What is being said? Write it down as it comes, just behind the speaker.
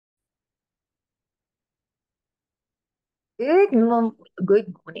Good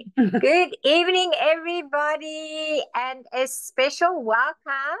morning. Good evening, everybody, and a special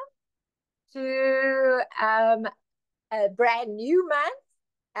welcome to a brand new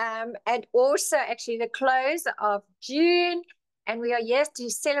month, and also actually the close of June. And we are here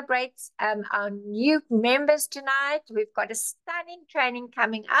to celebrate our new members tonight. We've got a stunning training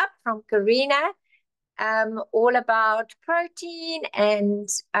coming up from Karina, all about protein and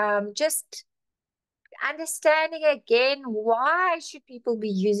just understanding again why should people be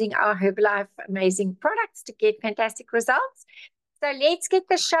using our Herbalife amazing products to get fantastic results. So let's get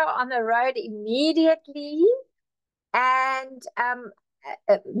the show on the road immediately. And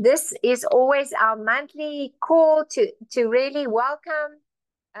this is always our monthly call to really welcome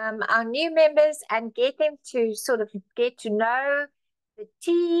our new members and get them to sort of get to know the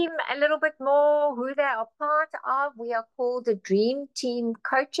team a little bit more, who they are part of. We are called the Dream Team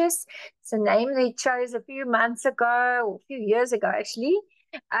Coaches. It's a name they chose a few months ago, or a few years ago, actually,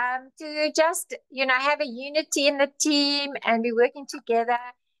 to just, have a unity in the team and be working together.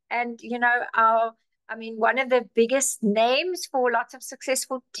 And, one of the biggest names for lots of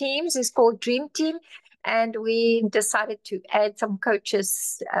successful teams is called Dream Team. And we decided to add some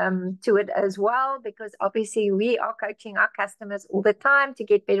coaches to it as well, because obviously we are coaching our customers all the time to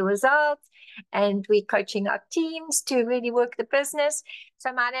get better results, and we're coaching our teams to really work the business.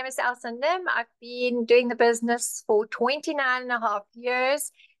 So my name is Elsa Nim. I've been doing the business for 29 and a half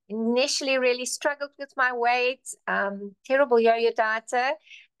years. Initially really struggled with my weight, terrible yo-yo dieter.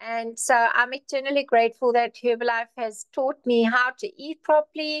 And so I'm eternally grateful that Herbalife has taught me how to eat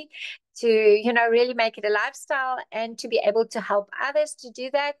properly, to, really make it a lifestyle, and to be able to help others to do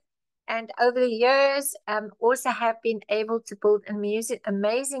that. And over the years, also have been able to build an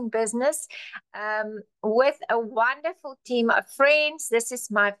amazing business with a wonderful team of friends. This is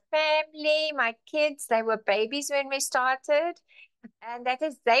my family, my kids. They were babies when we started. And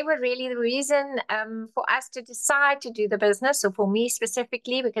they were really the reason for us to decide to do the business. So for me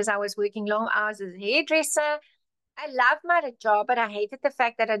specifically, because I was working long hours as a hairdresser, I loved my job, but I hated the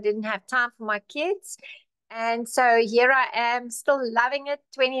fact that I didn't have time for my kids. And so here I am, still loving it.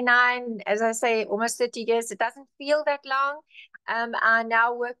 29, as I say, almost 30 years. It doesn't feel that long. I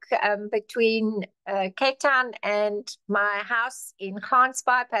now work between Cape Town and my house in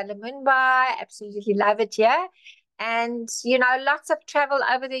Gansbaai, Palamunbai. Absolutely love it here. And, lots of travel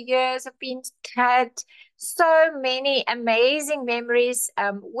over the years. I've had so many amazing memories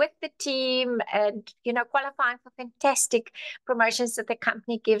with the team, and, qualifying for fantastic promotions that the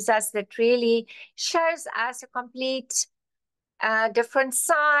company gives us that really shows us a complete different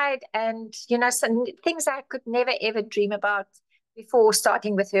side, and, some things I could never, ever dream about before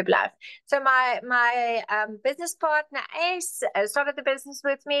starting with Herbalife. So my business partner, Ace, started the business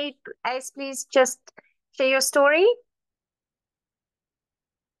with me. Ace, please just share your story.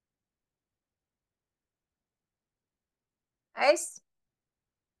 Ace?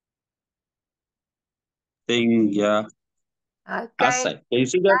 Yeah. Okay. Can you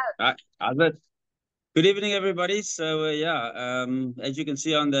see that? Good evening, everybody. So as you can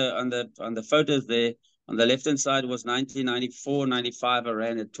see on the photos there, on the left hand side was 1994, 95. I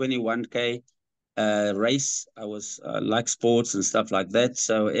ran a 21K race. I was like sports and stuff like that.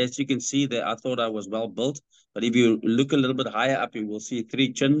 So as you can see there, I thought I was well built. But if you look a little bit higher up, you will see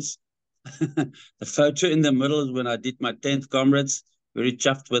 3 chins. The photo in the middle is when I did my 10th Comrades. Very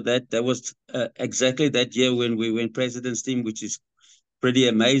chuffed with that. That was exactly that year when we went President's Team, which is pretty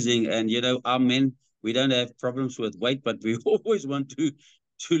amazing. And, our men, we don't have problems with weight, but we always want to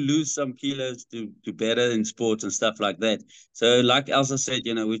lose some kilos to better in sports and stuff like that. So like Elsa said,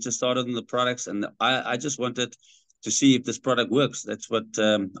 we just started on the products, and I just wanted to see if this product works. That's what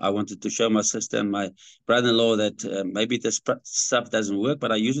I wanted to show my sister and my brother-in-law, that maybe this stuff doesn't work,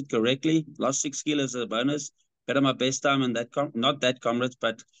 but I use it correctly. Lost 6 kilos as a bonus. Better my best time in that, not that Comrades,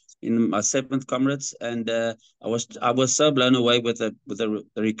 but in my 7th Comrades. And I was so blown away with the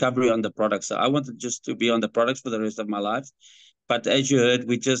recovery on the products. So I wanted just to be on the products for the rest of my life. But as you heard,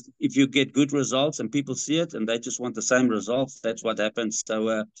 if you get good results and people see it and they just want the same results, that's what happens.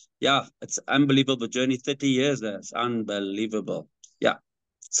 So it's an unbelievable journey. 30 years, that's unbelievable. Yeah.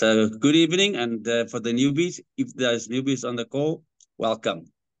 So good evening. And for the newbies, if there's newbies on the call, welcome.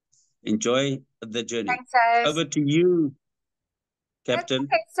 Enjoy the journey. Thanks, over to you, Captain.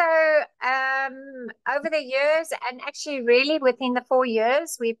 Okay, so over the years, and actually really within the 4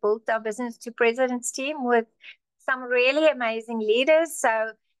 years, we built our business to President's Team with some really amazing leaders.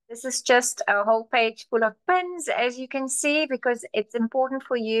 So this is just a whole page full of pins, as you can see, because it's important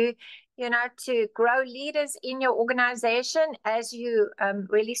for you, to grow leaders in your organization as you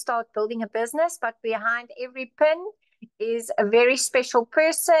really start building a business. But behind every pin, is a very special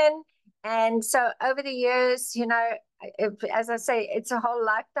person. And so over the years, you know, as I say, it's a whole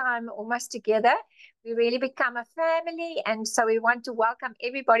lifetime almost together. We really become a family. And so we want to welcome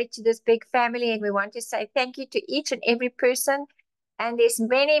everybody to this big family. And we want to say thank you to each and every person. And there's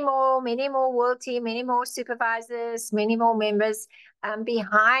many more world team, many more supervisors, many more members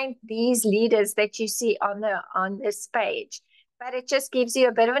behind these leaders that you see on this page. But it just gives you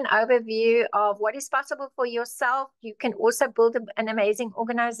a bit of an overview of what is possible for yourself. You can also build an amazing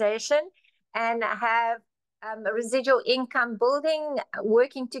organization and have a residual income building,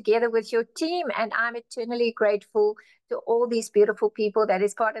 working together with your team. And I'm eternally grateful to all these beautiful people that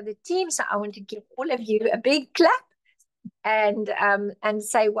is part of the team. So I want to give all of you a big clap and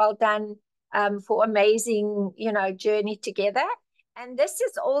say well done for amazing, you know, journey together. And this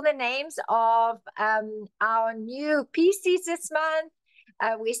is all the names of our new PCs this month.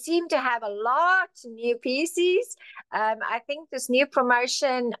 We seem to have a lot of new PCs. I think this new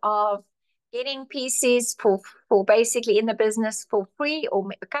promotion of getting PCs for basically in the business for free, or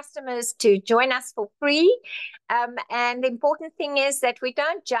customers to join us for free. And the important thing is that we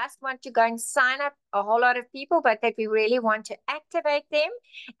don't just want to go and sign up a whole lot of people, but that we really want to activate them.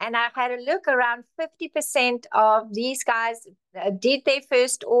 And I had a look, around 50% of these guys did their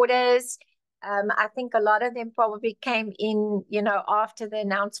first orders. I think a lot of them probably came in, you know, after the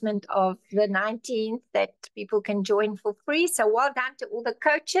announcement of the 19th that people can join for free. So well done to all the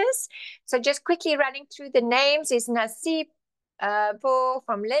coaches. So just quickly running through the names is Nasib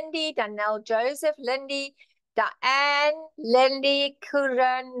from Lindy, Danelle Joseph, Lindy, Diane, Lindy,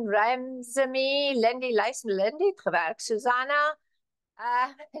 Kuran, Ramsamy, Lindy, luister, Lindy, het gewerkt, Susanna,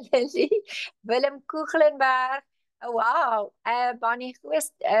 Lindy, Willem Kugelenberg, oh, wow, Bonnie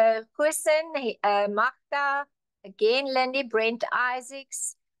Goosen, Magda, again, Lindy, Brent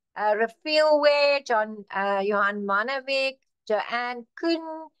Isaacs, Rafael Ware, Johan Manavik, Joanne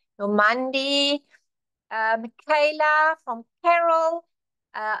Kuhn, Normandi, Michaela from Carol,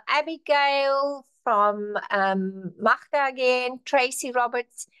 Abigail from Magda again, Tracy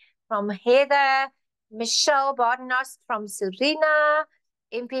Roberts from Heather, Michelle Bardenas from Serena,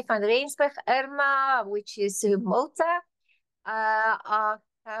 MP van Rensburg, Irma, which is Malta,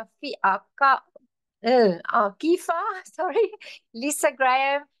 Kifa, sorry, Lisa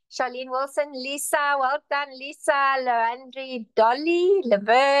Graham, Charlene Wilson, Lisa, well done, Lisa, Leandri, Dolly,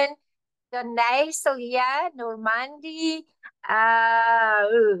 Laverne, Donay, Sylvia, Normandy.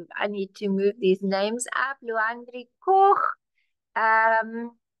 I need to move these names up. Luandri Koch,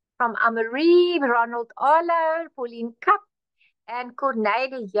 from Amarie, Ronald Aller, Pauline Kapp, and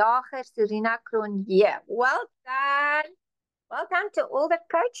Corneille Jager, Serena Cronje. Well done. Well done to all the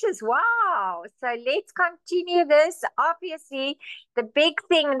coaches. Wow. So let's continue this. Obviously, the big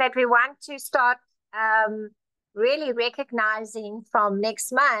thing that we want to start really recognizing from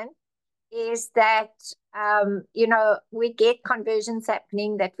next month is that, you know, we get conversions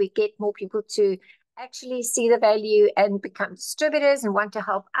happening, that we get more people to actually see the value and become distributors and want to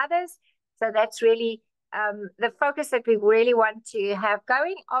help others. So that's really the focus that we really want to have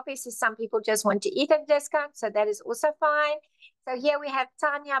going. Obviously, some people just want to eat at a discount, so that is also fine. So here we have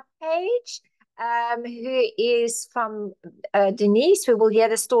Tanya Page, who is from Denise. We will hear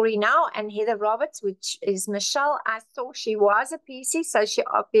the story now, and Heather Roberts, which is Michelle. I saw she was a PC, so she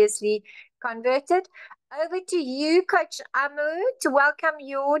obviously converted. Over to you, Coach Amu, to welcome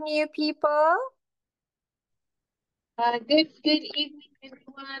your new people. Good evening,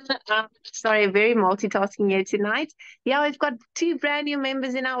 everyone. Sorry, very multitasking here tonight. Yeah, we've got 2 brand new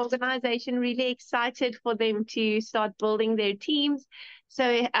members in our organization. Really excited for them to start building their teams.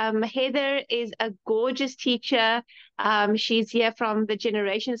 So Heather is a gorgeous teacher. She's here from the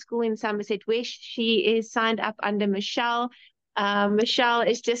Generation School in Somerset West. She is signed up under Michelle. Michelle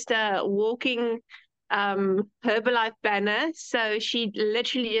is just a walking Herbalife banner. So she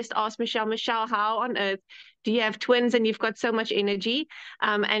literally just asked Michelle, how on earth do you have twins and you've got so much energy?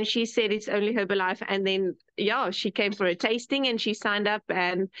 And she said it's only Herbalife. And then, yeah, she came for a tasting and she signed up,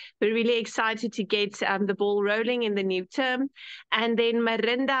 and we're really excited to get the ball rolling in the new term. And then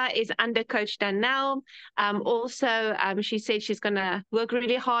Marinda is under Coach Danelle. Also, she said she's going to work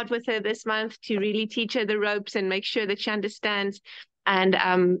really hard with her this month to really teach her the ropes and make sure that she understands and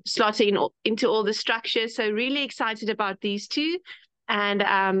slot into all the structures. So really excited about these 2.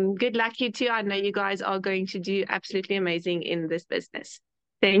 And good luck, you 2. I know you guys are going to do absolutely amazing in this business.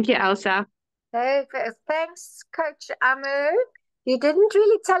 Thank you, Elsa. Thanks, Coach Amu. You didn't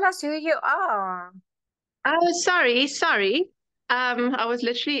really tell us who you are. Oh, sorry. I was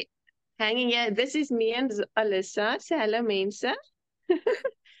literally hanging here. This is me and Alyssa. Say hello, Mensa.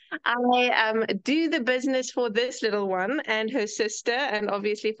 I do the business for this little one and her sister, and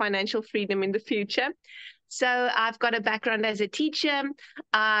obviously financial freedom in the future. So I've got a background as a teacher.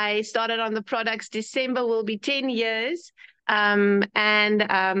 I started on the products. December will be 10 years. And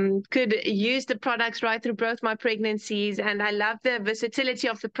could use the products right through both my pregnancies. And I love the versatility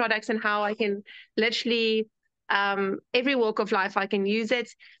of the products and how I can literally, every walk of life, I can use it.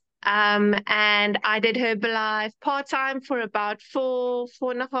 And I did Herbalife part-time for about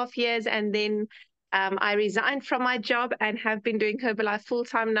 4.5 years. And then I resigned from my job and have been doing Herbalife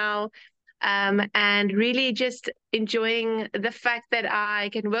full-time now. And really just enjoying the fact that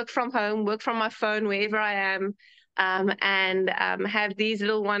I can work from home, work from my phone, wherever I am. And have these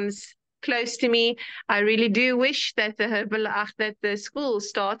little ones close to me. I really do wish that the school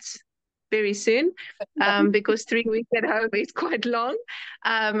starts very soon, because 3 weeks at home is quite long.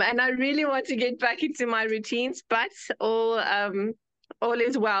 And I really want to get back into my routines, but all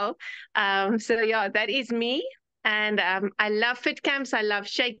is well. So yeah, that is me. And I love fit camps. I love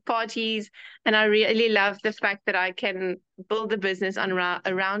shake parties, and I really love the fact that I can build a business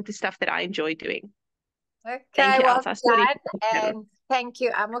around the stuff that I enjoy doing. Okay, thank you, well Elsa. done, and thank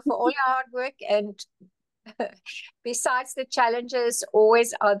you, Amma, for all your hard work. And besides the challenges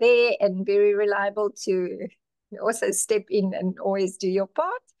always are there, and very reliable to also step in and always do your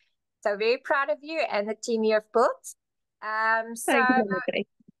part. So very proud of you and the team you have built. Thank you,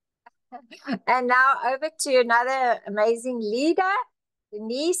 and now over to another amazing leader.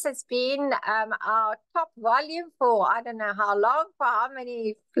 Denise has been our top volume for I don't know how long, for how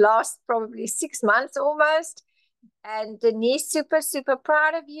many, last probably 6 months almost. And Denise, super, super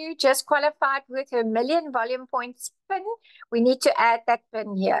proud of you. Just qualified with her 1 million volume points pin. We need to add that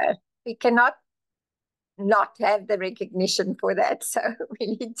pin here. We cannot not have the recognition for that. So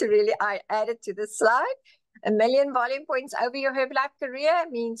we need to really add it to the slide. 1 million volume points over your Herbalife career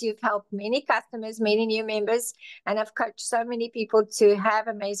means you've helped many customers, many new members, and have coached so many people to have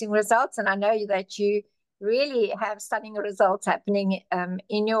amazing results. And I know that you really have stunning results happening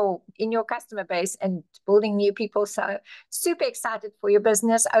in your customer base and building new people. So super excited for your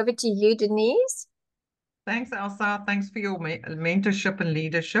business. Over to you, Denise. Thanks, Elsa. Thanks for your mentorship and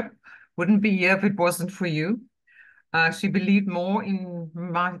leadership. Wouldn't be here if it wasn't for you. She believed more in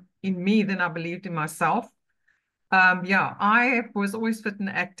me than I believed in myself. Yeah, I was always fit and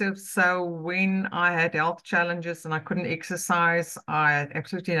active. So when I had health challenges and I couldn't exercise, I had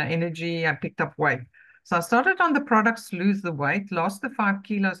absolutely no energy. I picked up weight. So I started on the products to lose the weight, lost the 5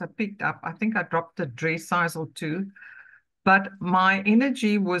 kilos I picked up. I think I dropped a dress size or 2. But my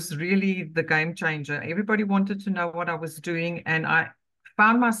energy was really the game changer. Everybody wanted to know what I was doing. And I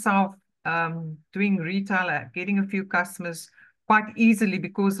found myself doing retail, getting a few customers quite easily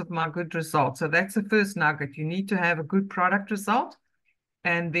because of my good results. So that's the first nugget. You need to have a good product result,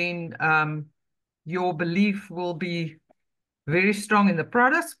 and then your belief will be very strong in the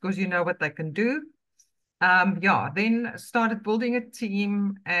products because you know what they can do. Yeah, then started building a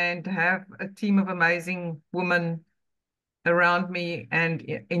team and have a team of amazing women around me and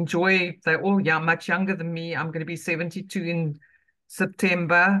enjoy. They're all much younger than me. I'm going to be 72 in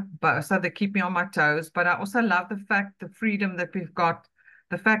September, but so they keep me on my toes. But I also love the freedom that we've got,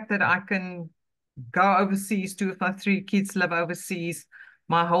 the fact that I can go overseas. 2 of my 3 kids live overseas.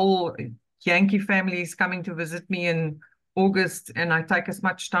 My whole Yankee family is coming to visit me in August, and I take as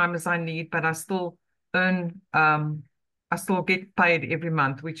much time as I need, but I still earn, I still get paid every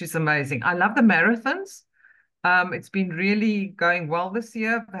month, which is amazing. I love the marathons. It's been really going well this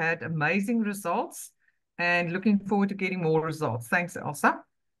year. I've had amazing results and looking forward to getting more results. Thanks, Elsa.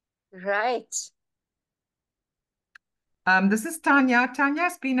 Right. This is Tanya.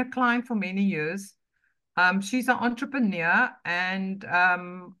 Tanya's been a client for many years. She's an entrepreneur, and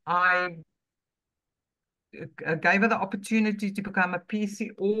I gave her the opportunity to become a PC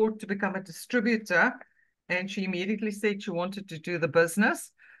or to become a distributor, and she immediately said she wanted to do the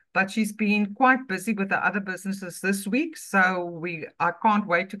business. But she's been quite busy with the other businesses this week, so I can't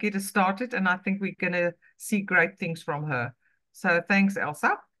wait to get her started, and I think we're going to see great things from her. So thanks,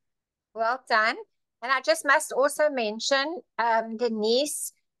 Elsa. Well done. And I just must also mention,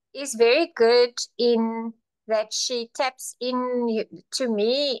 Denise is very good in that she taps in to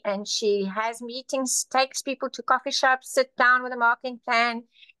me, and she has meetings, takes people to coffee shops, sit down with a marketing plan,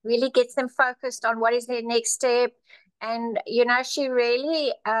 really gets them focused on what is their next step. And, you know, she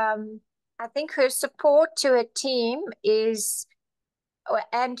really, I think her support to a team is,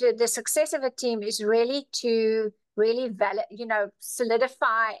 and the success of a team is really to really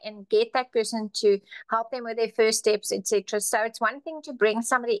solidify and get that person to help them with their first steps, etc. So it's one thing to bring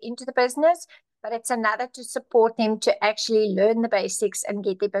somebody into the business, but it's another to support them to actually learn the basics and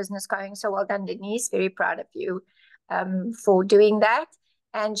get their business going. So well done, Denise. Very proud of you for doing that.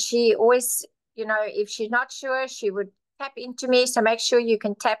 And she always, you know, if she's not sure, she would tap into me. So make sure you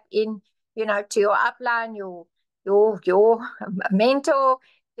can tap in, you know, to your upline, your mentor,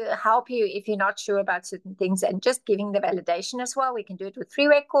 to help you if you're not sure about certain things, and just giving the validation as well. We can do it with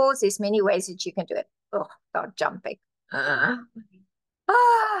freeway calls. There's many ways that you can do it. Oh, God, jumping.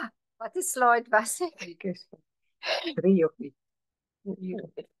 Wat 'n slide was ek? 3 of nie. 4.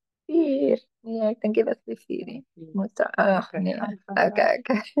 Nee, ek dink dit was die 4 nie. Moet nee. Okay.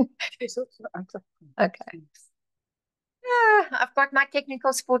 Okay. I've got my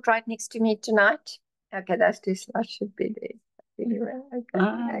technical support right next to me tonight. Okay, those 2 slides should be there. Anyway,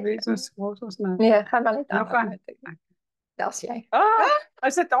 okay. Wat ons nou? Nee, gaan maar net Nog aan. aan. Daar's jy.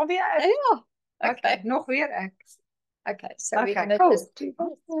 Is dit alweer ek? Ja. Okay, nog weer ek. Okay, so we're Okay, going to cool. just do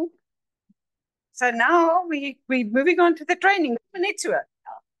this. So now we're moving on to the training. Net so.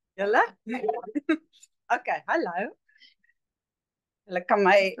 Julle? Okay, hello. Julle kan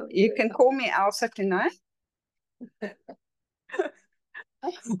my, you can call me Elsa tonight.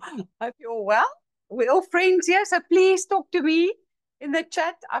 Hope you're well. We're all friends here, so please talk to me in the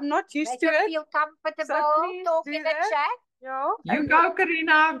chat. I'm not used Make to you it. feel comfortable, So please talk do in the that. chat. Yeah. You go,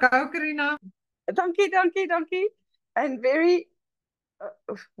 Karina. Go, Karina. Donkey. And very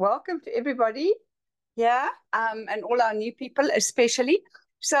welcome to everybody here, and all our new people especially.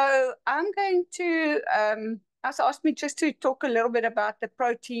 So I'm going to, Elsa asked me just to talk a little bit about the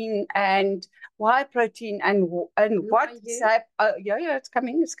protein and why protein and what is it's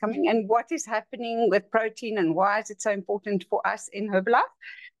coming, and what is happening with protein and why is it so important for us in Herbalife.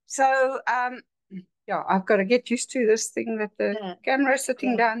 So yeah, I've got to get used to this thing that the camera is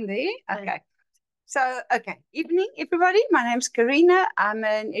sitting down there. Okay. So, okay, evening everybody. My name's Karina. I'm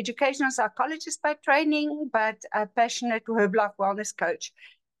an educational psychologist by training, but a passionate Herbalife wellness coach.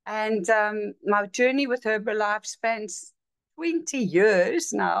 And my journey with Herbalife spans 20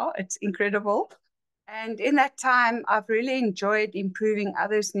 years now. It's incredible. And in that time, I've really enjoyed improving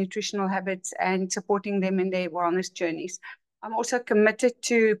others' nutritional habits and supporting them in their wellness journeys. I'm also committed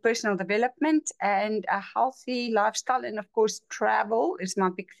to personal development and a healthy lifestyle. And of course, travel is my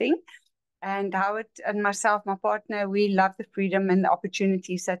big thing. And Howard and myself, my partner, we love the freedom and the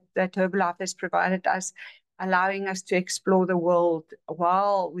opportunities that Herbalife has provided us, allowing us to explore the world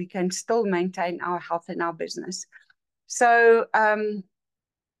while we can still maintain our health and our business. So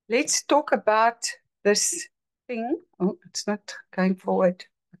let's talk about this thing. Oh, it's not going forward.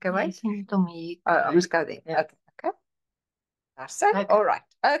 Okay, wait. I must go there. Yeah. Okay. That's it. Okay. All right.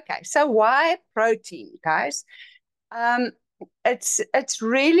 Okay. So why protein, guys? It's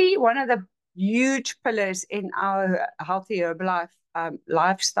really one of the huge pillars in our healthy Herbalife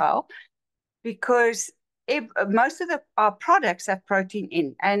lifestyle, because most of our products have protein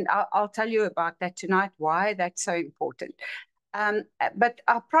in, and I'll tell you about that tonight, why that's so important. But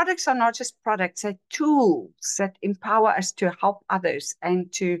our products are not just products, they're tools that empower us to help others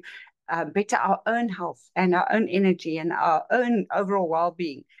and to better our own health and our own energy and our own overall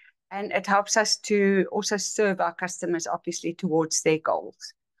well-being. And it helps us to also serve our customers, obviously, towards their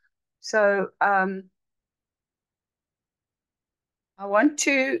goals. So I want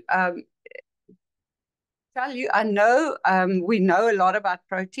to tell you, I know we know a lot about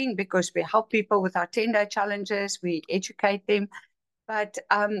protein because we help people with our 10-day challenges, we educate them. But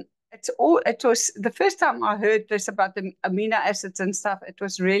it was the first time I heard this about the amino acids and stuff, it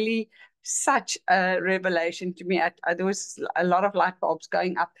was really such a revelation to me. There was a lot of light bulbs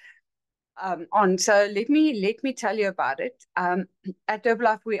going up. So let me tell you about it. At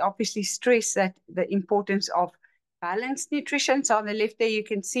Herbalife, we obviously stress that the importance of balanced nutrition. So on the left there, you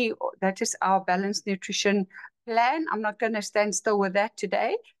can see that is our balanced nutrition plan. I'm not going to stand still with that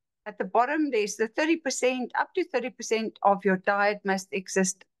today. At the bottom, there's the 30%, up to 30% of your diet must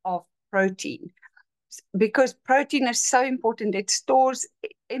exist of protein, because protein is so important. It stores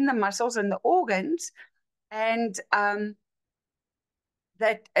in the muscles and the organs, and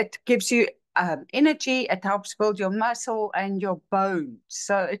that it gives you energy, it helps build your muscle and your bones.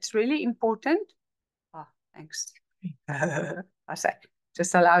 So it's really important. Oh, thanks. I say,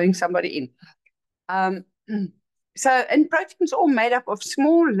 just allowing somebody in. And proteins all made up of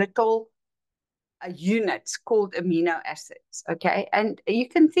small little units called amino acids, okay? And you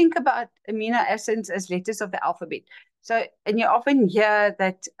can think about amino acids as letters of the alphabet. So, and you often hear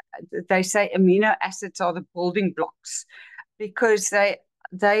that they say amino acids are the building blocks, because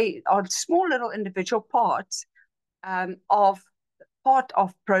they are small little individual parts of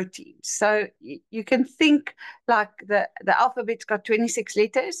protein. So you can think like the alphabet's got 26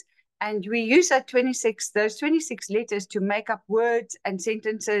 letters, And we use those 26 letters to make up words and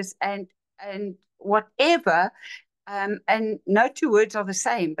sentences and whatever. And no two words are the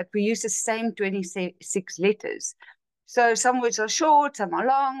same, but we use the same 26 letters. So some words are short, some are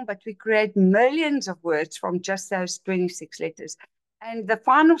long, but we create millions of words from just those 26 letters. And the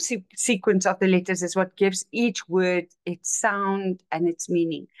final sequence of the letters is what gives each word its sound and its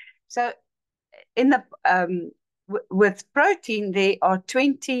meaning. So in the with protein, there are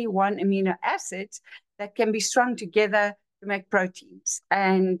 21 amino acids that can be strung together to make proteins.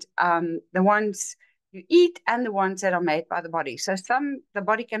 And the ones you eat and the ones that are made by the body. So some the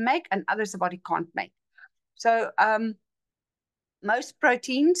body can make and others the body can't make. So most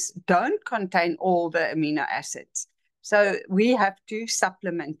proteins don't contain all the amino acids. So we have to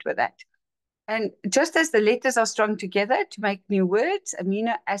supplement with that. And just as the letters are strung together to make new words,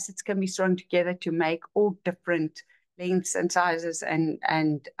 amino acids can be strung together to make all different lengths and sizes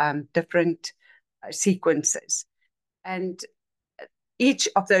and different sequences. And each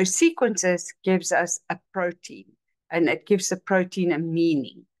of those sequences gives us a protein, and it gives the protein a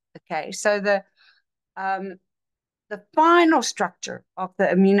meaning. Okay, so the final structure of the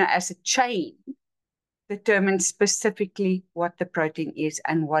amino acid chain determines specifically what the protein is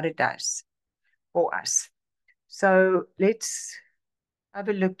and what it does for us. So let's have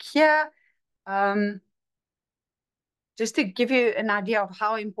a look here. Just to give you an idea of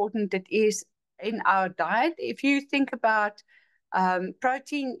how important it is in our diet, if you think about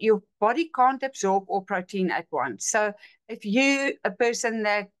protein, your body can't absorb all protein at once. So if you, a person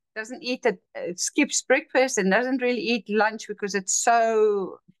that doesn't eat skips breakfast and doesn't really eat lunch because it's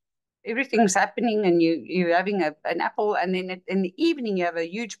so, everything's happening and you're having an apple and then in the evening you have a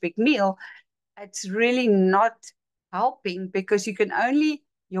huge big meal, it's really not helping because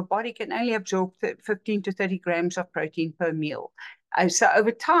your body can only absorb 15 to 30 grams of protein per meal. So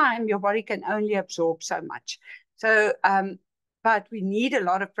over time, your body can only absorb so much. So, but we need a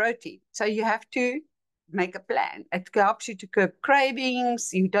lot of protein. So you have to make a plan. It helps you to curb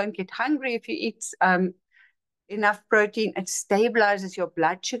cravings. You don't get hungry if you eat enough protein. It stabilizes your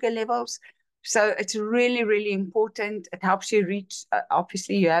blood sugar levels. So it's really, really important. It helps you reach,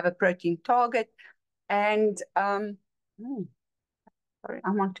 obviously you have a protein target. And, sorry,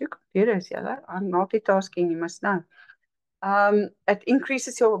 I'm on two computers here. I'm multitasking, you must know. It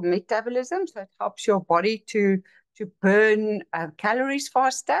increases your metabolism, so it helps your body to burn calories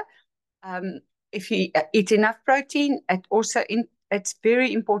faster. If you eat enough protein, it's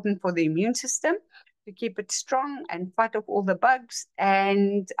very important for the immune system to keep it strong and fight off all the bugs.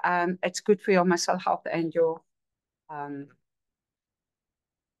 And it's good for your muscle health and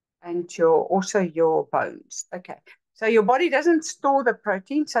also your bones. Okay. So your body doesn't store the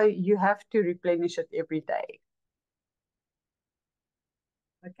protein, so you have to replenish it every day.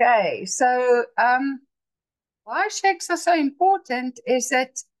 Okay, so why shakes are so important is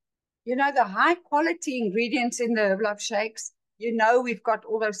that, the high quality ingredients in the Herbalife shakes, we've got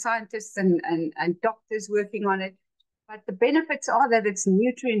all those scientists and doctors working on it, but the benefits are that it's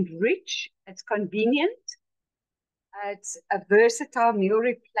nutrient rich, it's convenient, it's a versatile meal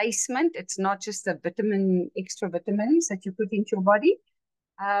replacement. It's not just extra vitamins that you put into your body.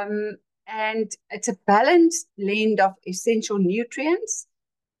 And it's a balanced blend of essential nutrients,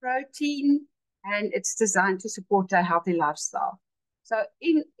 protein, and it's designed to support a healthy lifestyle. So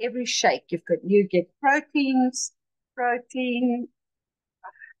in every shake, you get protein,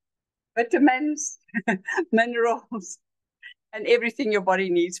 vitamins, minerals, and everything your body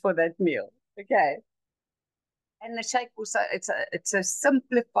needs for that meal. Okay. And the shake also, it's a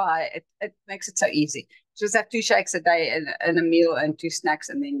simplify. It makes it so easy. Just have 2 shakes a day and a meal and 2 snacks,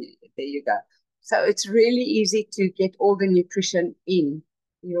 and then there you go. So it's really easy to get all the nutrition in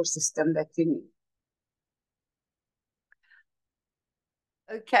your system that you need.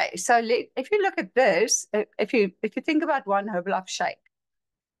 Okay, so if you look at this, if you think about one Herbalife shake,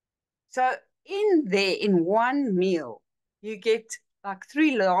 so in one meal, you get like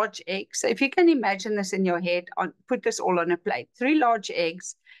 3 large eggs. So if you can imagine this in your head, put this all on a plate. 3 large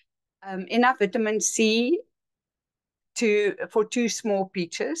eggs, enough vitamin C for 2 small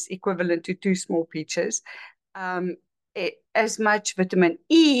peaches, equivalent to 2 small peaches, as much vitamin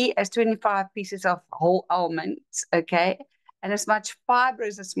E as 25 pieces of whole almonds, okay? And as much fiber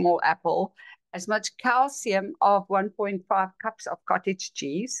as a small apple, as much calcium of 1.5 cups of cottage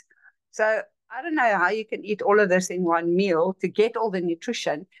cheese. So I don't know how you can eat all of this in one meal to get all the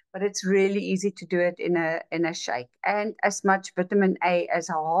nutrition, but it's really easy to do it in a shake. And as much vitamin A as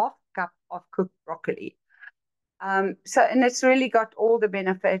a half cup of cooked broccoli. And it's really got all the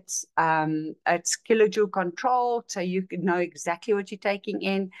benefits. It's kilojoule controlled, so you can know exactly what you're taking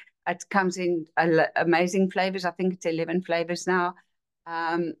in. It comes in amazing flavors. I think it's 11 flavors now.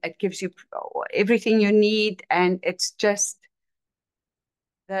 It gives you everything you need, and it's just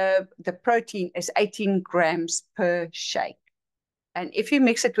the protein is 18 grams per shake. And if you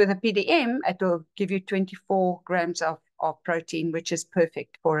mix it with a PDM, it will give you 24 grams of protein, which is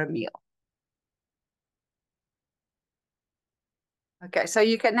perfect for a meal. Okay, so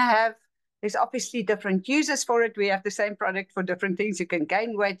you can have, there's obviously different uses for it. We have the same product for different things. You can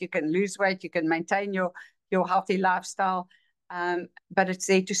gain weight, you can lose weight, you can maintain your healthy lifestyle, but it's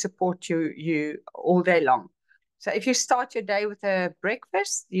there to support you all day long. So if you start your day with a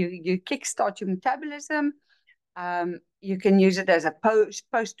breakfast, you kickstart your metabolism. You can use it as a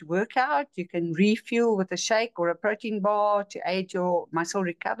post-workout. You can refuel with a shake or a protein bar to aid your muscle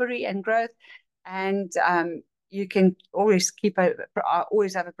recovery and growth. And you can always I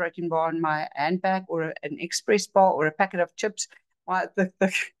always have a protein bar in my handbag, or an express bar, or a packet of chips.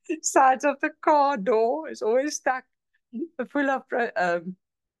 The sides of the car door is always stuck full of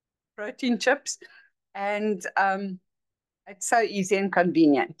protein chips. And it's so easy and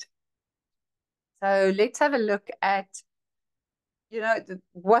convenient. So let's have a look at,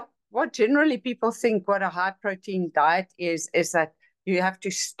 what generally people think what a high protein diet is that you have to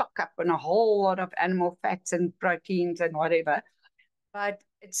stock up on a whole lot of animal fats and proteins and whatever. But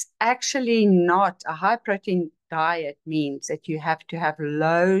it's actually not. A high protein diet means that you have to have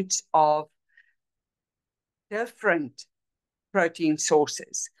loads of different protein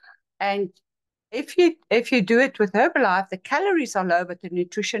sources. And if you do it with Herbalife, the calories are low, but the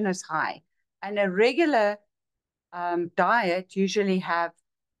nutrition is high. And a regular diet usually have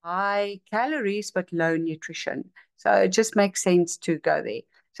high calories but low nutrition. So it just makes sense to go there.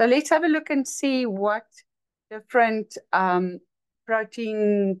 So let's have a look and see what different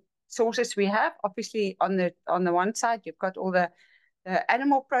protein sources we have. Obviously, on the one side, you've got all the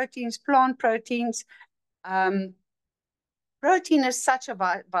animal proteins, plant proteins. Protein is such a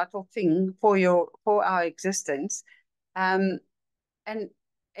vital thing for our existence, and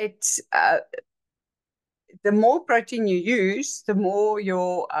it's the more protein you use, the more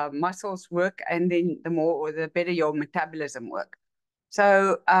your muscles work, and then the better your metabolism work.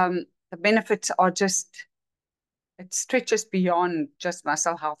 So the benefits are just, it stretches beyond just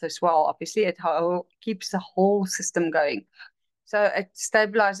muscle health as well. Obviously, it keeps the whole system going. So it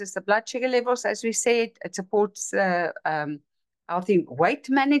stabilizes the blood sugar levels, as we said. It supports healthy weight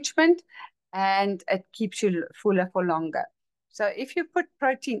management, and it keeps you fuller for longer. So if you put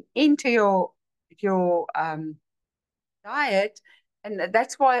protein into your diet, and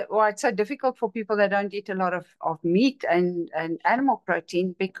that's why it's so difficult for people that don't eat a lot of meat and animal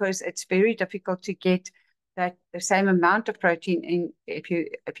protein, because it's very difficult to get the same amount of protein in if you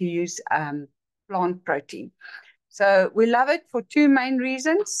use plant protein. So we love it for two main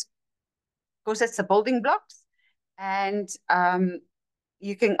reasons. Of course, it's the building blocks, and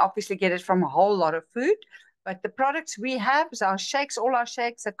you can obviously get it from a whole lot of food. But the products we have is our shakes. All our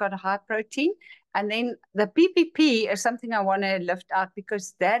shakes have got a high protein. And then the PPP is something I want to lift out,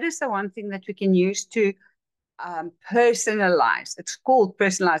 because that is the one thing that we can use to personalize. It's called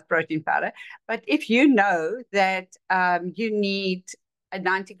personalized protein powder. But if you know that you need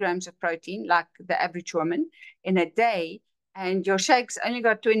 90 grams of protein, like the average woman, in a day, and your shake's only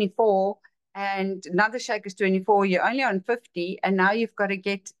got 24, and another shake is 24, you're only on 50, and now you've got to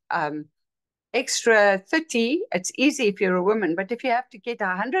get extra 30. It's easy if you're a woman, but if you have to get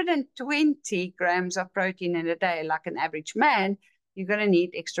 120 grams of protein in a day, like an average man, you're going to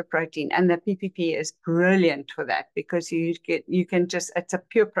need extra protein. And the PPP is brilliant for that, because you can just, it's a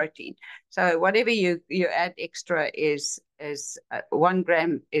pure protein. So whatever you add extra is 1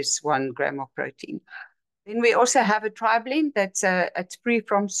 gram is 1 gram of protein. Then we also have a tri-blend that's it's free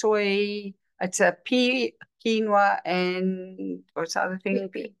from soy. It's a pea, quinoa, and what's the other thing?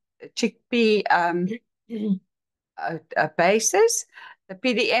 Chickpea bases. The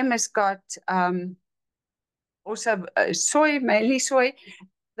PDM has got also soy, mainly soy.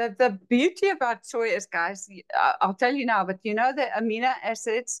 The beauty about soy is, guys, I'll tell you now, but you know the amino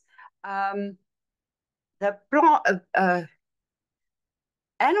acids, the plant,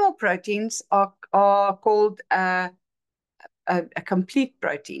 animal proteins are called a complete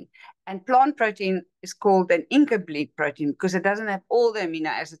protein, and plant protein is called an incomplete protein, because it doesn't have all the amino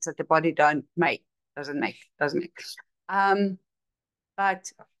acids that the body doesn't make.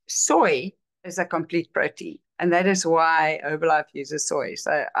 But soy is a complete protein, and that is why Herbalife uses soy.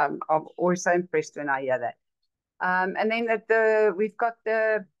 So I'm always so impressed when I hear that. And then we've got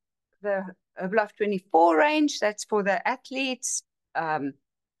the Herbalife 24 range. That's for the athletes.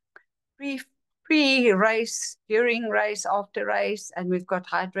 pre-race, during race, after race, and we've got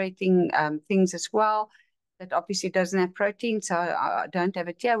hydrating things as well that obviously doesn't have protein, so I don't have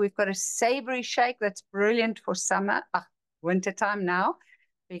it here. We've got a savory shake that's brilliant for summer, winter time now,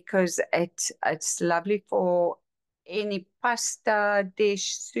 because it's lovely for any pasta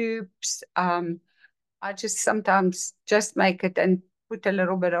dish, soups. I just sometimes just make it and put a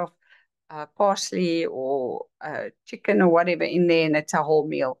little bit of parsley or chicken or whatever in there, and it's a whole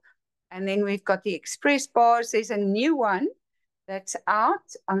meal. And then we've got the express bars. There's a new one that's out.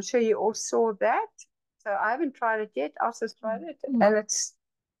 I'm sure you all saw that. So I haven't tried it yet. Elsa's tried it, and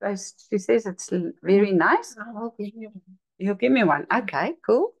she says it's very nice. You'll give me one. Okay,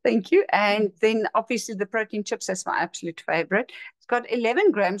 cool. Thank you. And then obviously the protein chips, that's my absolute favorite. It's got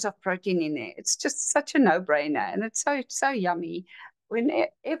 11 grams of protein in there. It's just such a no-brainer, and it's so yummy.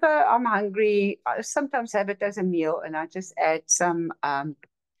 Whenever I'm hungry, I sometimes have it as a meal, and I just add some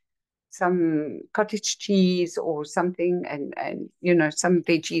cottage cheese or something, and you know, some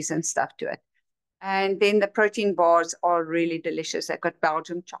veggies and stuff to it. And then the protein bars are really delicious. They've got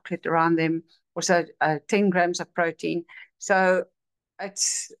Belgian chocolate around them, also 10 grams of protein. So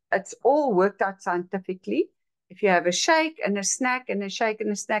it's all worked out scientifically. If you have a shake and a snack and a shake and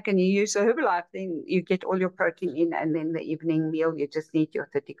a snack and you use a Herbalife, then you get all your protein in, and then the evening meal, you just need your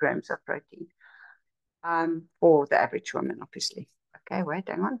 30 grams of protein for the average woman, obviously. Okay, wait,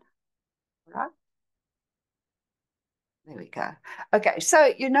 hang on. All right. There we go. Okay,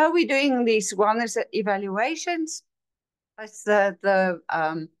 so you know we're doing these wellness evaluations. That's at the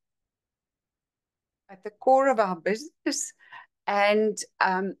core of our business, and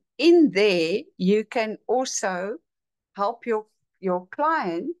in there you can also help your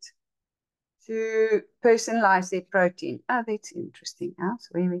client to personalize their protein. Oh, that's interesting. So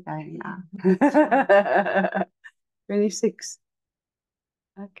where are we going now? 26.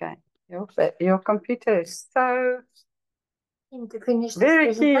 Okay, your computer is so to finish this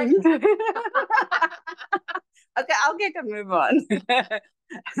very keen. presentation. Okay, I'll get a move on.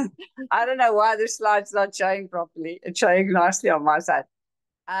 I don't know why the slide's not showing properly. It's showing nicely on my side.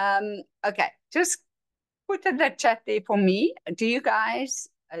 Okay, just put in the chat there for me. Do you guys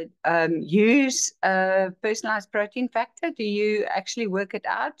use a personalized protein factor? Do you actually work it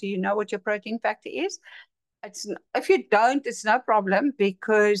out? Do you know what your protein factor is? If you don't, it's no problem,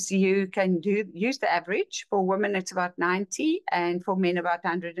 because you can use the average. For women, it's about 90, and for men, about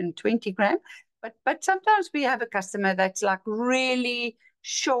 120 grams. But sometimes we have a customer that's like really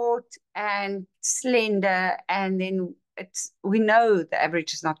short and slender, and then we know the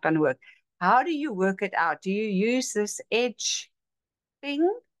average is not going to work. How do you work it out? Do you use this edge thing,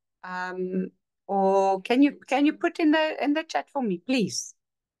 or can you put in the chat for me, please?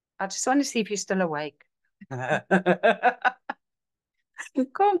 I just want to see if you're still awake. Come.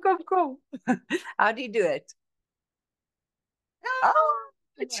 How do you do it? Oh,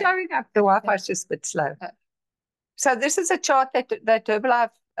 it's showing up. The Wi-Fi is just a bit slow. So this is a chart that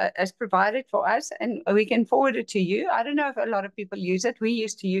Herbalife has provided for us, and we can forward it to you. I don't know if a lot of people use it. We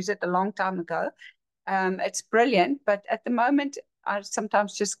used to use it a long time ago. It's brilliant, but at the moment, I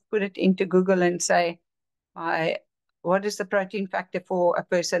sometimes just put it into Google and say, what is the protein factor for a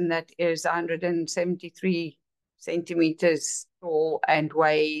person that is 173 centimeters tall and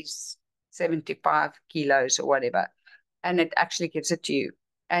weighs 75 kilos or whatever? And it actually gives it to you.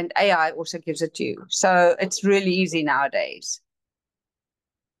 And AI also gives it to you. So it's really easy nowadays.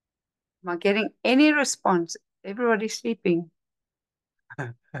 Am I getting any response? Everybody's sleeping.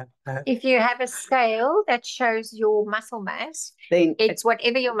 If you have a scale that shows your muscle mass, Then it's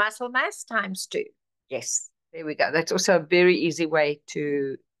whatever your muscle mass times 2. Yes, there we go. That's also a very easy way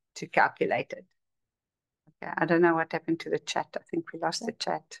to calculate it. Okay, I don't know what happened to the chat. I think we lost the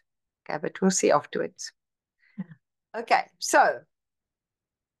chat. Okay, but we'll see afterwards. Okay, so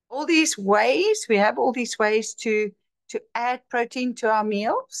we have all these ways to add protein to our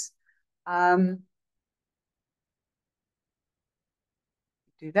meals.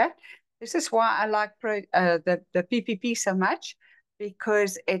 Do that. This is why I like the PPP so much,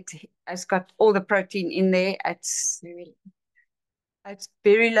 because it has got all the protein in there. It's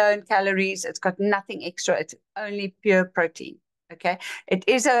very low in calories. It's got nothing extra. It's only pure protein. Okay. There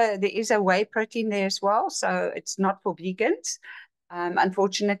is a whey protein there as well, so it's not for vegans,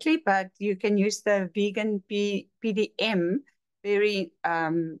 unfortunately. But you can use the vegan PDM very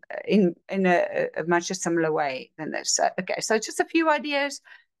in a much a similar way than this. So, okay, so just a few ideas.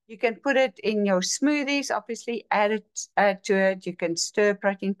 You can put it in your smoothies, obviously, add to it. You can stir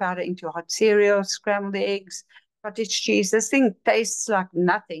protein powder into hot cereal, scrambled eggs, cottage cheese. This thing tastes like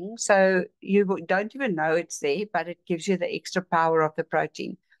nothing, so you don't even know it's there, but it gives you the extra power of the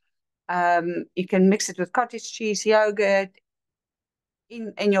protein. You can mix it with cottage cheese, yogurt,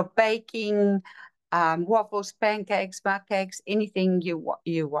 in your baking, waffles, pancakes, mug cakes, anything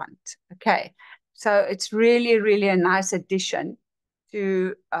you want. Okay, so it's really, really a nice addition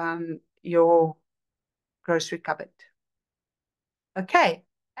to your grocery cupboard. Okay,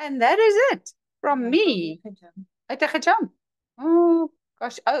 and that is it from me. Oh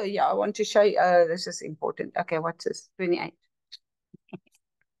gosh, oh yeah, I want to show you. This is important. Okay, what's this? 28.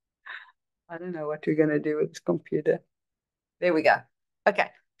 I don't know what we're going to do with this computer. There we go. Okay,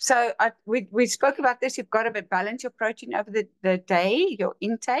 so we spoke about this. You've got to balance your protein over the day, your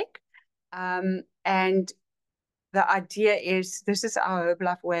intake. And the idea is, this is our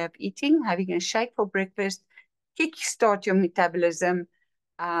Herbalife way of eating, having a shake for breakfast, kickstart your metabolism,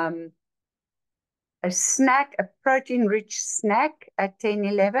 a snack, a protein-rich snack at 10,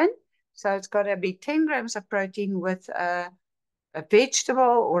 11. So it's got to be 10 grams of protein with a vegetable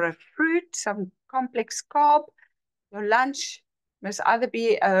or a fruit, some complex carb. Your lunch must either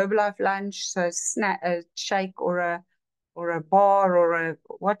be a Herbalife lunch, so a snack, a shake, or a bar, or a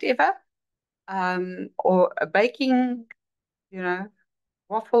whatever, or a baking,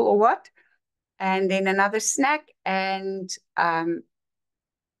 waffle or what, and then another snack. And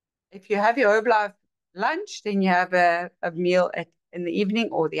if you have your Herbalife lunch, then you have a meal in the evening,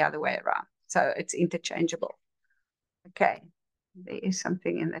 or the other way around. So it's interchangeable. Okay, there is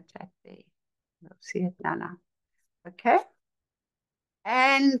something in the chat there. You'll see it now. Okay.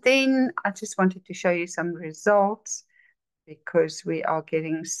 And then I just wanted to show you some results, because we are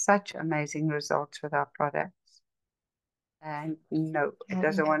getting such amazing results with our products. And no, it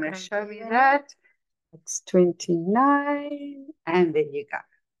doesn't want to show me that. It's 29. And there you go.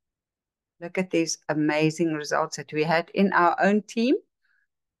 Look at these amazing results that we had in our own team.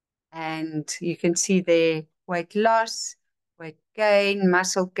 And you can see their weight loss, weight gain,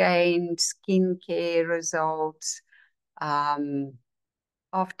 muscle gain, skin care results,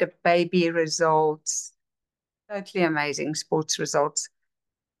 after baby results, totally amazing sports results.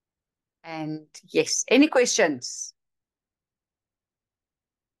 And yes, any questions?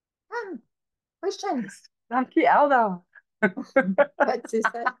 Questions? Thank you, Elda. What is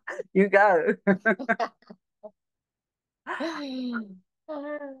that? You go.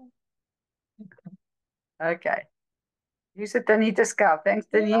 Okay. Use it, Danita Scout. Thanks,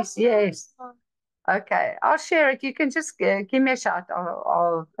 Denise. Yes. Okay, I'll share it. You can just give me a shout.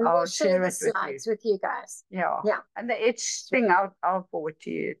 I'll share it with you guys. Yeah. And the itch thing, I'll forward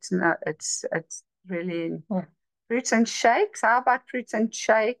to you. It's really fruits and shakes. How about fruits and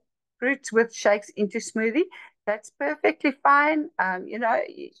fruits with shakes into smoothie? That's perfectly fine.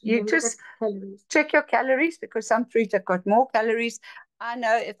 You just check your calories, because some fruits have got more calories. I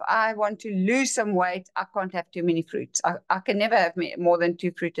know if I want to lose some weight, I can't have too many fruits. I can never have more than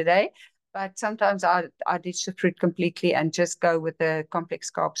 2 fruit a day. But sometimes I ditch the fruit completely and just go with the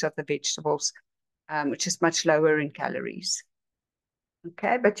complex carbs of the vegetables, which is much lower in calories.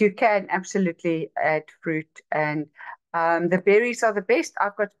 Okay, but you can absolutely add fruit. And the berries are the best.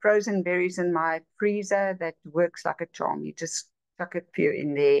 I've got frozen berries in my freezer that works like a charm. You just chuck a few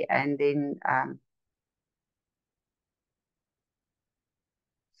in there, and then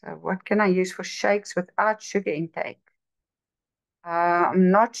so what can I use for shakes without sugar intake?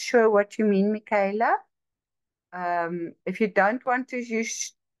 I'm not sure what you mean, Michaela. If you don't want to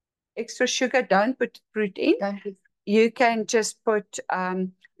use extra sugar, don't put fruit in. You can just put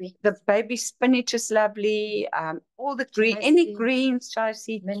the baby spinach is lovely. All the any greens, chai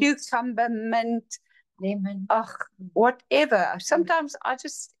seed, cucumber, mint, lemon, whatever. Sometimes I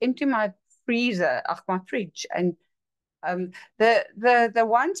just empty my freezer, my fridge, and the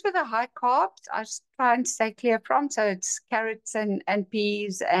ones with the high carbs, I just try and stay clear from. So it's carrots and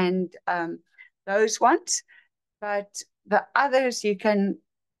peas and those ones. But the others you can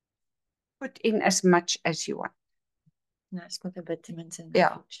put in as much as you want. Nice with the vitamins in the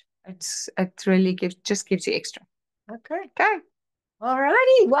food. It really gives you extra. Okay.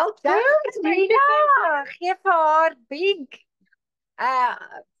 Alrighty, well done. Give her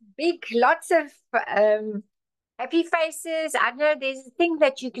big, lots of happy faces. I know there's a thing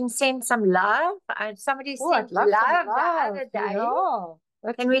that you can send some love. Somebody sent love the other day.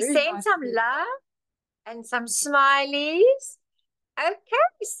 Yeah, can we send some love and some smileys?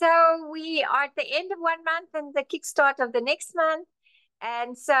 Okay, so we are at the end of 1 month and the kickstart of the next month.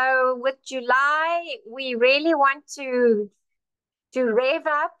 And so with July, we really want to rev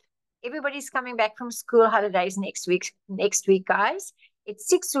up. Everybody's coming back from school holidays next week, guys. It's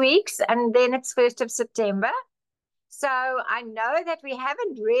 6 weeks, and then it's 1st of September. So I know that we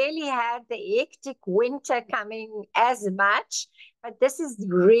haven't really had the hectic winter coming as much, but this is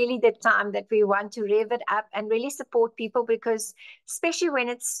really the time that we want to rev it up and really support people, because especially when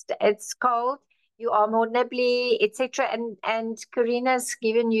it's cold, you are more nibbly, etc. And Karina's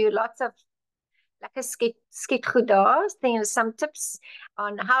given you lots of like a skit thing, some tips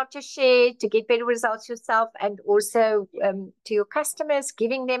on how to share to get better results yourself, and also to your customers,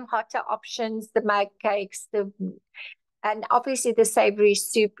 giving them hotter options, the mug cakes, and obviously the savory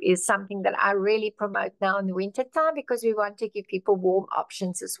soup is something that I really promote now in the winter time, because we want to give people warm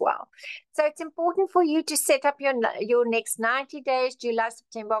options as well. So it's important for you to set up your next 90 days, July,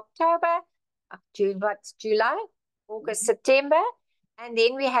 September, October, July, August, September. And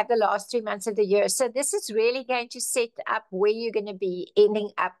then we have the last 3 months of the year. So this is really going to set up where you're going to be ending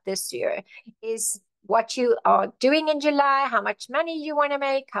up this year, is what you are doing in July, how much money you want to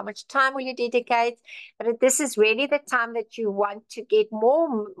make, how much time will you dedicate. But this is really the time that you want to get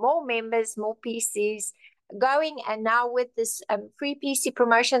more members, more PCs going. And now with this free PC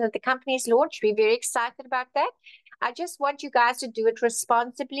promotion that the company has launched, we're very excited about that. I just want you guys to do it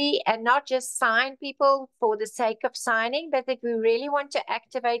responsibly and not just sign people for the sake of signing, but that we really want to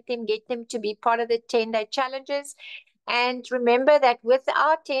activate them, get them to be part of the 10-day challenges. And remember that with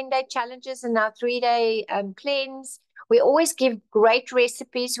our 10-day challenges and our 3-day cleanse, we always give great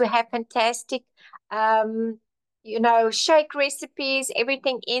recipes. We have fantastic shake recipes,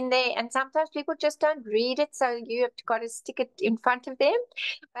 everything in there. And sometimes people just don't read it, so you have got to stick it in front of them.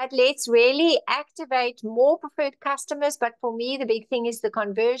 But let's really activate more preferred customers. But for me, the big thing is the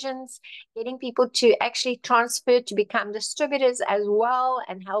conversions, getting people to actually transfer to become distributors as well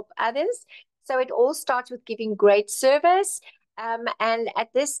and help others. So it all starts with giving great service. And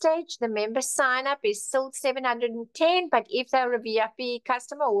at this stage, the member sign up is still 710, but if they're a VIP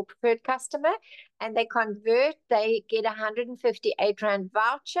customer or preferred customer and they convert, they get 158 Rand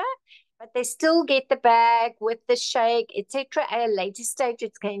voucher, but they still get the bag with the shake, etc. At a later stage,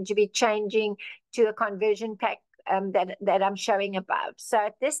 it's going to be changing to a conversion pack that I'm showing above. So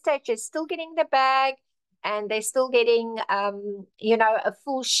at this stage, they're still getting the bag and they're still getting, a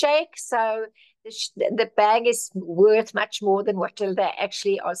full shake. So the bag is worth much more than what they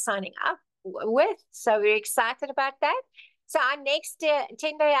actually are signing up with. So we're excited about that. So our next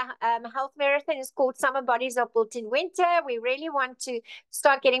 10-day health marathon is called Summer Bodies Are Built in Winter. We really want to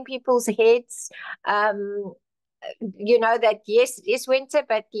start getting people's heads, that yes, it is winter,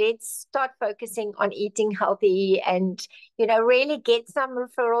 but let's start focusing on eating healthy and, really get some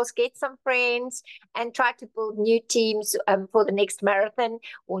referrals, get some friends, and try to build new teams for the next marathon,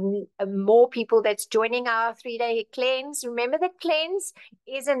 or more people that's joining our 3-day cleanse. Remember, the cleanse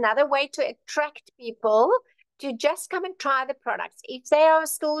is another way to attract people to just come and try the products. If they are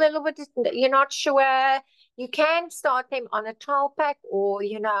still a little bit, you're not sure, you can start them on a trial pack or,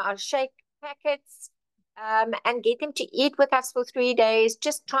 our shake packets. And get them to eat with us for 3 days.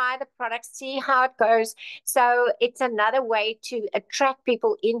 Just try the product, see how it goes. So it's another way to attract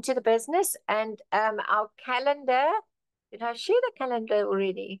people into the business. And our calendar, did I share the calendar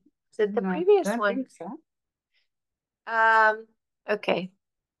already? Is it the previous one? I don't think so. Okay.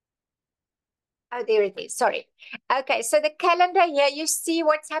 Oh, there it is. Sorry. Okay, so the calendar here, you see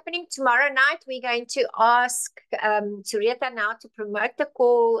what's happening tomorrow night. We're going to ask Sarita now to promote the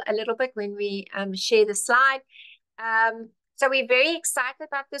call a little bit when we share the slide. So we're very excited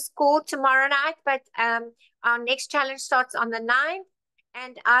about this call tomorrow night, but our next challenge starts on the 9th.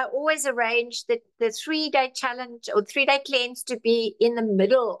 And I always arrange the 3-day challenge or 3-day cleanse to be in the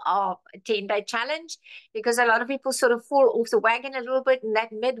middle of a 10-day challenge, because a lot of people sort of fall off the wagon a little bit in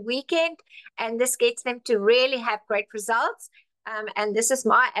that mid-weekend, and this gets them to really have great results. And this is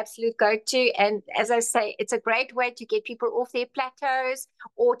my absolute go-to. And as I say, it's a great way to get people off their plateaus,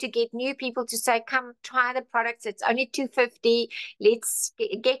 or to get new people to say, come try the products. It's only $250. Let's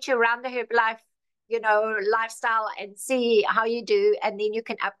get you around the Herbalife lifestyle and see how you do, and then you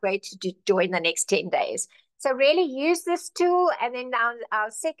can upgrade to join the next 10 days. So really use this tool. And then now our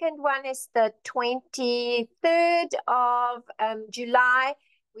second one is the 23rd of July,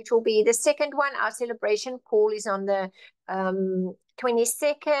 which will be the second one. Our celebration call is on the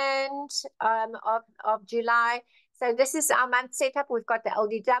 22nd of July. So this is our month setup. We've got the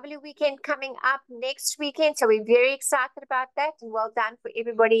LDW weekend coming up next weekend. So we're very excited about that, and well done for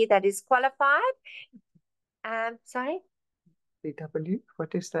everybody that is qualified. Sorry? LDW,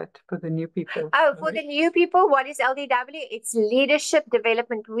 what is that for the new people? Oh, for the new people, what is LDW? It's Leadership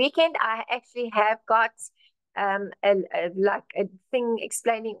Development Weekend. I actually have got like a thing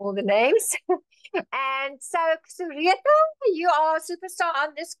explaining all the names. And so, Surieta, you are a superstar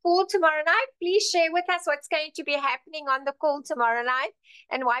on this call tomorrow night. Please share with us what's going to be happening on the call tomorrow night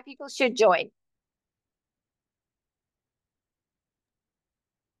and why people should join.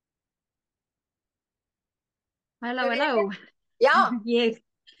 Hello, hello. Yeah. Yes.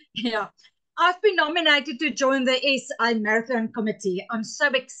 Yeah. I've been nominated to join the SA Marathon Committee. I'm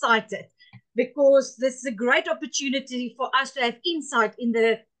so excited because this is a great opportunity for us to have insight in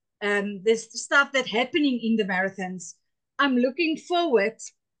the stuff that's happening in the marathons. I'm looking forward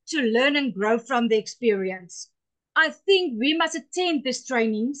to learn and grow from the experience. I think we must attend these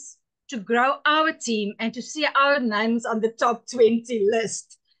trainings to grow our team and to see our names on the top 20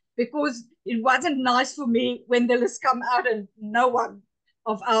 list, because it wasn't nice for me when the list come out and no one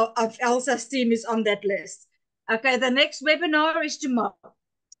of Elsa's team is on that list. Okay, the next webinar is tomorrow.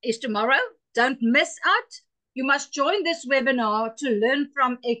 Don't miss out. You must join this webinar to learn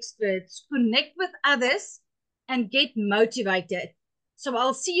from experts, connect with others, and get motivated. So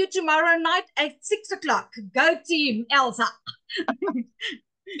I'll see you tomorrow night at 6 o'clock. Go team, Elsa.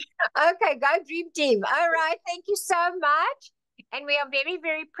 Okay, go Dream Team. All right, thank you so much. And we are very,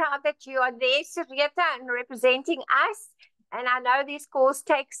 very proud that you are there, Surieta, and representing us. And I know these calls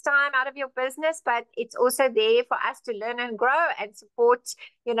takes time out of your business, but it's also there for us to learn and grow and support,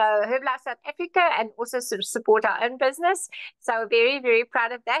 Herbalife South Africa, and also support our own business. So very, very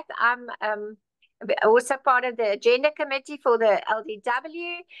proud of that. I'm also part of the agenda committee for the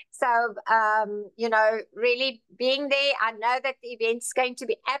LDW. So, really being there, I know that the event's going to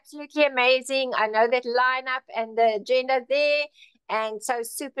be absolutely amazing. I know that lineup and the agenda there. And so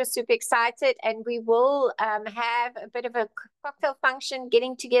super, super excited. And we will have a bit of a cocktail function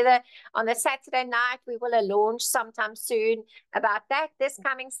getting together on the Saturday night. We will launch sometime soon about that. This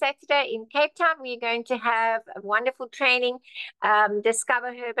coming Saturday in Cape Town, we're going to have a wonderful training,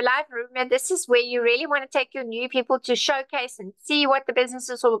 Discover Herbalife. Remember, this is where you really want to take your new people to showcase and see what the business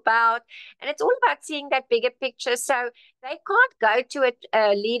is all about. And it's all about seeing that bigger picture. So they can't go to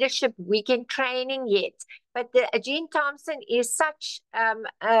a leadership weekend training yet. But Jean Thompson is such,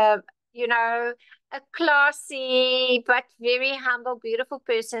 a classy but very humble, beautiful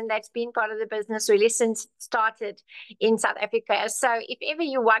person that's been part of the business really since it started in South Africa. So if ever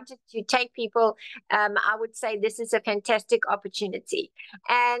you wanted to take people, I would say this is a fantastic opportunity.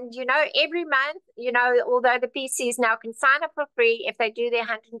 And, every month, although the PCs now can sign up for free, if they do their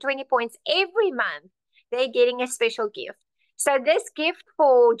 120 points every month, they're getting a special gift. So this gift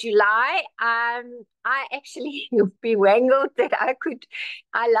for July, I actually bewangled that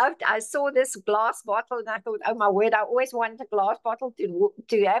I saw this glass bottle and I thought, oh my word, I always wanted a glass bottle to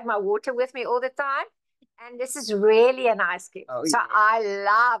have my water with me all the time. And this is really a nice gift. Oh, so yeah. I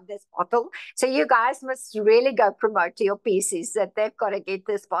love this bottle. So you guys must really go promote to your PCs that they've got to get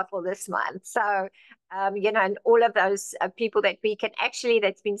this bottle this month. So, and all of those people that we can actually,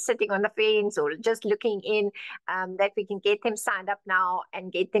 that's been sitting on the fence or just looking in, that we can get them signed up now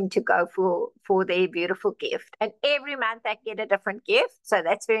and get them to go for their beautiful gift. And every month they get a different gift. So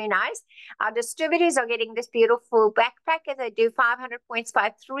that's very nice. Our distributors are getting this beautiful backpack as they do 500 points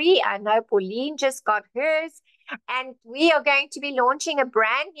by 3. I know Pauline just got hers. And we are going to be launching a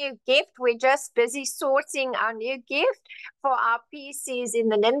brand new gift. We're just busy sourcing our new gift for our PCs in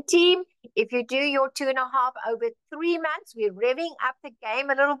the NIM team. If you do your 2.5 over 3 months, we're revving up the game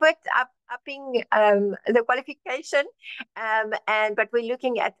a little bit, upping the qualification. But we're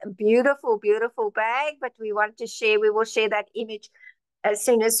looking at a beautiful, beautiful bag. But we will share that image as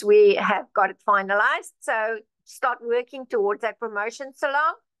soon as we have got it finalized. So start working towards that promotion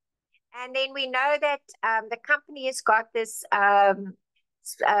salon. And then we know that the company has got this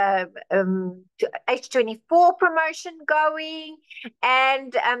H24 promotion going.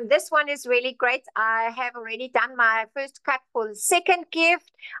 And this one is really great. I have already done my first cut for the second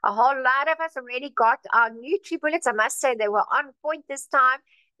gift. A whole lot of us already got our NutriBullets. I must say they were on point this time.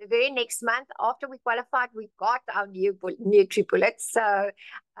 The very next month after we qualified, we got our new NutriBullets. So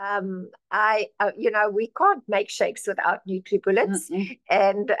we can't make shakes without NutriBullets. Mm-mm.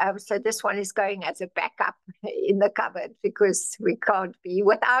 And so this one is going as a backup in the cupboard because we can't be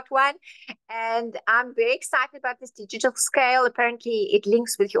without one. And I'm very excited about this digital scale. Apparently it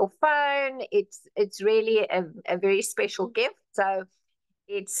links with your phone. It's really a very special gift. So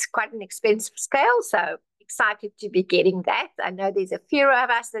it's quite an expensive scale. So excited to be getting that. I know there's a few of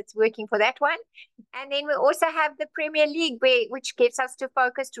us that's working for that one. And then we also have the Premier League, which gets us to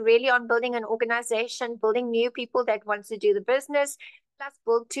focus really on building an organization, building new people that wants to do the business, plus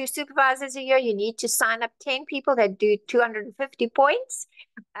build 2 supervisors a year. You need to sign up 10 people that do 250 points.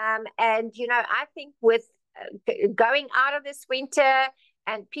 I think with going out of this winter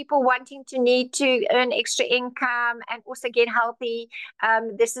and people wanting to need to earn extra income and also get healthy,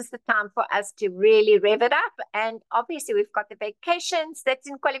 this is the time for us to really rev it up. And obviously we've got the vacations that's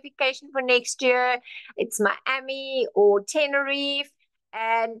in qualification for next year. It's Miami or Tenerife.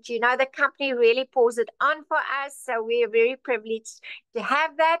 And, you know, the company really pours it on for us. So we are very privileged to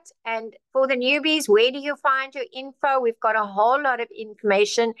have that. And for the newbies, where do you find your info? We've got a whole lot of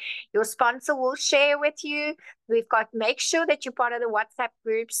information. Your sponsor will share with you. We've got, make sure that you're part of the WhatsApp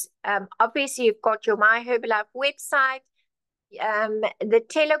groups. Obviously, you've got your My Herbalife website, the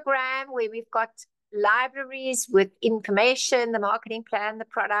Telegram, where we've got libraries with information, the marketing plan, the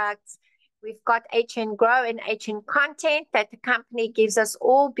products. We've got HN Grow and HN Content that the company gives us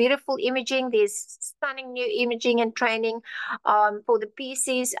all beautiful imaging. There's stunning new imaging and training for the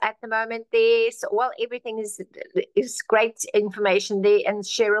PCs at the moment there. So, well, everything is great information there and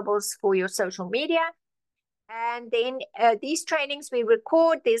shareables for your social media. And then these trainings we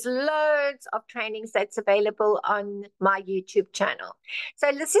record. There's loads of trainings that's available on my YouTube channel.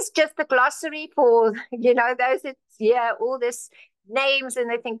 So this is just the glossary for, you know, those that, yeah, all this names and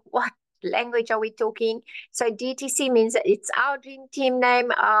they think, what language are we talking? So DTC means it's our dream team name,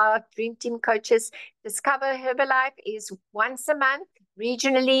 our dream team coaches. Discover Herbalife is once a month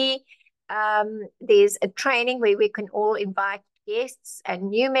regionally. There's a training where we can all invite guests and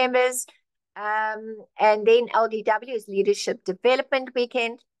new members. And then LDW is Leadership Development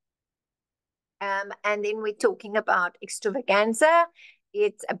Weekend. And then we're talking about Extravaganza.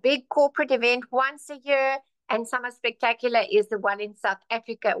 It's a big corporate event once a year. And Summer Spectacular is the one in South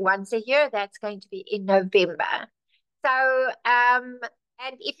Africa once a year. That's going to be in November. So, and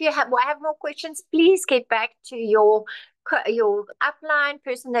if you have more questions, please get back to your upline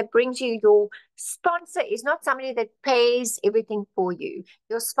person that brings you. Your sponsor is not somebody that pays everything for you.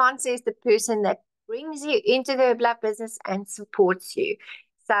 Your sponsor is the person that brings you into the Herbalife business and supports you.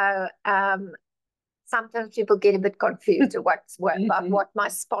 So, sometimes people get a bit confused about what my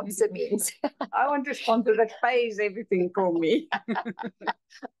sponsor means. I want a sponsor that pays everything for me.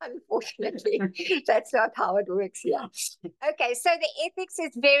 Unfortunately, that's not how it works here. Okay, so the ethics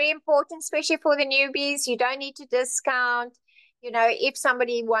is very important, especially for the newbies. You don't need to discount. You know, if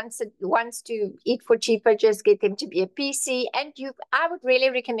somebody wants to eat for cheaper, just get them to be a PC. And I would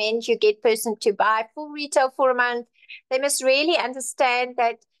really recommend you get person to buy full retail for a month. They must really understand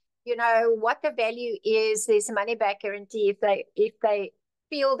that, you know, what the value is. There's a money back guarantee. If they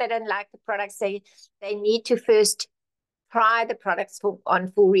feel they don't like the products, they need to first try the products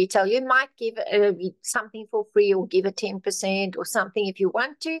on full retail. You might give something for free or give a 10% or something if you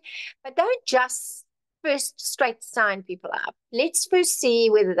want to, but don't just first straight sign people up. Let's first see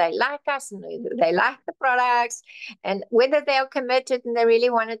whether they like us and whether they like the products and whether they are committed and they really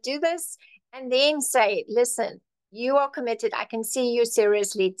want to do this, and then say, listen, you are committed. I can see you're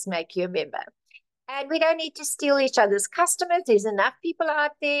serious. Let's make you a member. And we don't need to steal each other's customers. There's enough people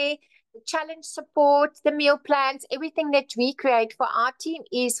out there. The challenge support, the meal plans, everything that we create for our team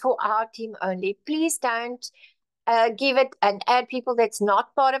is for our team only. Please don't give it and add people that's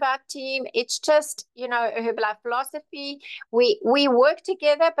not part of our team. It's just, you know, a Herbalife philosophy. We work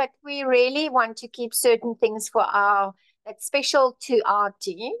together, but we really want to keep certain things for that's special to our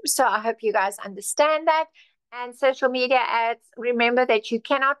team. So I hope you guys understand that. And social media ads, remember that you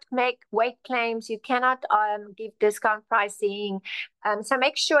cannot make weight claims. You cannot give discount pricing. So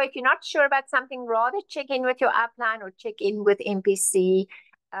make sure if you're not sure about something, rather check in with your upline or check in with MPC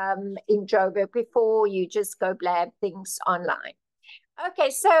in Joburg before you just go blab things online.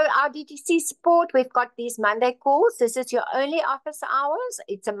 Okay, so our DTC support, we've got these Monday calls. This is your only office hours.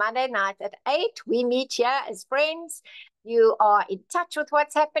 It's a Monday night at 8. We meet here as friends. You are in touch with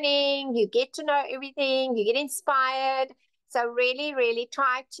what's happening. You get to know everything. You get inspired. So really, really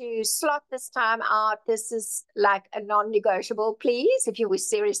try to slot this time out. This is like a non-negotiable, please, if you were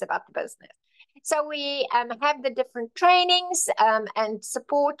serious about the business. So we have the different trainings and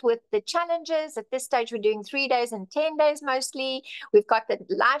support with the challenges. At this stage, we're doing 3 days and 10 days mostly. We've got the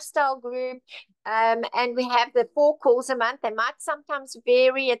lifestyle group and we have the 4 calls a month. They might sometimes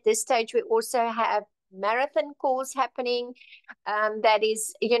vary. At this stage, we also have marathon calls happening. That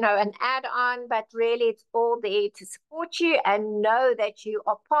is, you know, an add-on, but really it's all there to support you and know that you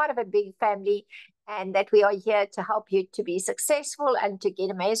are part of a big family and that we are here to help you to be successful and to get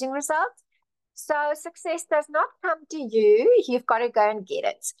amazing results. So success does not come to you. You've got to go and get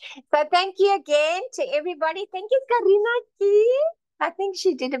it. So thank you again to everybody. Thank you, Karina. I think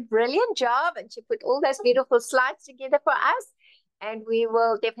she did a brilliant job and she put all those beautiful slides together for us. And we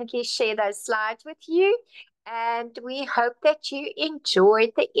will definitely share those slides with you. And we hope that you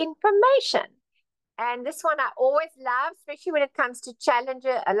enjoyed the information. And this one I always love, especially when it comes to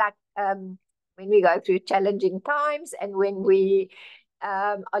challenger, like when we go through challenging times and when we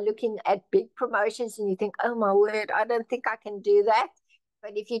are looking at big promotions and you think, oh my word, I don't think I can do that.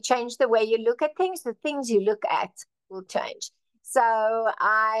 But if you change the way you look at things, the things you look at will change. So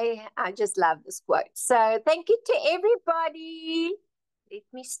I just love this quote. So thank you to everybody. Let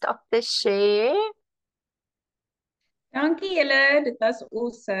me stop the share. Dankie julle, dit was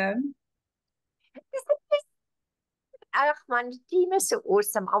awesome. Ag man, die team is so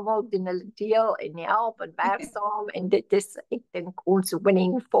awesome. Almal doen hulle deel en help en werk saam en dit is, ek dink, ons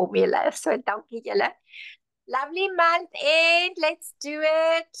winning formula. So dankie julle. Lovely month end. Let's do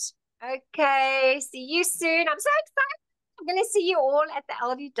it. Okay, see you soon. I'm so excited. I'm going to see you all at the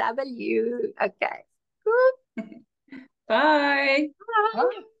LDW. Okay. Cool. Bye.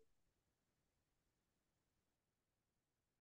 Bye.